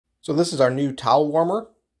So this is our new towel warmer,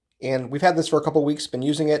 and we've had this for a couple weeks, been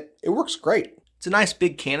using it. It works great. It's a nice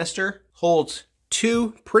big canister, holds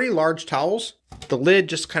 2 pretty large towels. The lid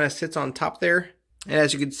just kind of sits on top there, and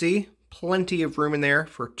as you can see, plenty of room in there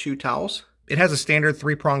for 2 towels. It has a standard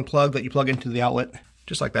 3-prong plug that you plug into the outlet,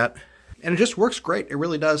 just like that. And it just works great, it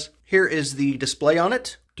really does. Here is the display on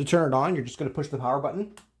it. To turn it on, you're just gonna push the power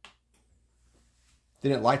button.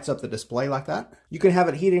 Then it lights up the display like that. You can have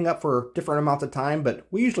it heating up for different amounts of time, but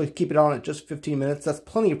we usually keep it on at just 15 minutes. That's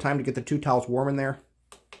plenty of time to get the 2 towels warm in there.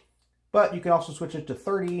 But you can also switch it to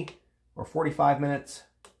 30 or 45 minutes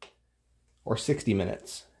or 60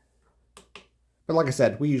 minutes. But like I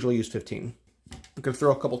said, we usually use 15. I'm gonna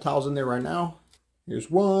throw a couple towels in there right now. Here's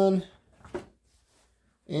 1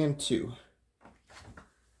 and 2.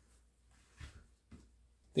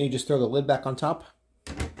 Then you just throw the lid back on top.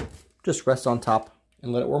 Just rest on top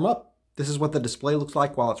and let it warm up. This is what the display looks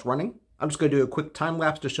like while it's running. I'm just gonna do a quick time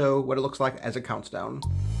lapse to show what it looks like as it counts down.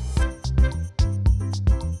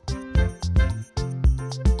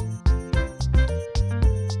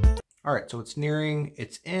 All right, so it's nearing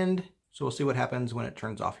its end. So we'll see what happens when it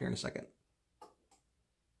turns off here in a second.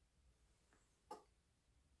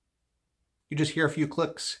 You just hear a few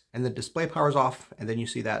clicks and the display powers off, and then you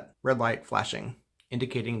see that red light flashing,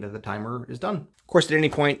 indicating that the timer is done. Of course, at any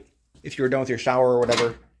point, if you were done with your shower or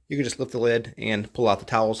whatever, you can just lift the lid and pull out the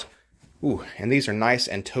towels. Ooh, and these are nice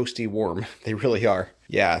and toasty warm. They really are.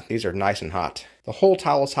 Yeah, these are nice and hot. The whole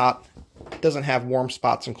towel is hot. It doesn't have warm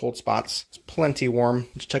spots and cold spots. It's plenty warm.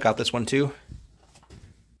 Let's check out this one too.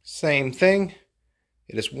 Same thing.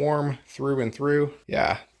 It is warm through and through.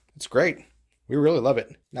 Yeah, it's great. We really love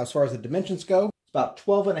it. Now, as far as the dimensions go, it's about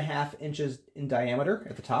 12.5 inches in diameter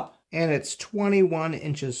at the top, and it's 21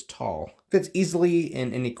 inches tall. Fits easily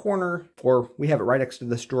in any corner, or we have it right next to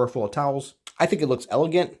this drawer full of towels. I think it looks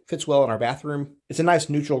elegant, fits well in our bathroom. It's a nice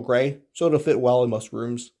neutral gray, so it'll fit well in most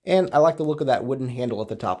rooms. And I like the look of that wooden handle at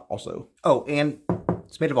the top also. Oh, and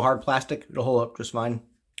it's made of a hard plastic. It'll hold up just fine.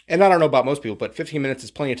 And I don't know about most people, but 15 minutes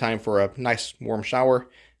is plenty of time for a nice warm shower.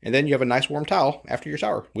 And then you have a nice warm towel after your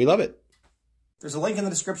shower. We love it. There's a link in the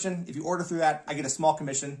description. If you order through that, I get a small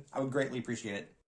commission. I would greatly appreciate it.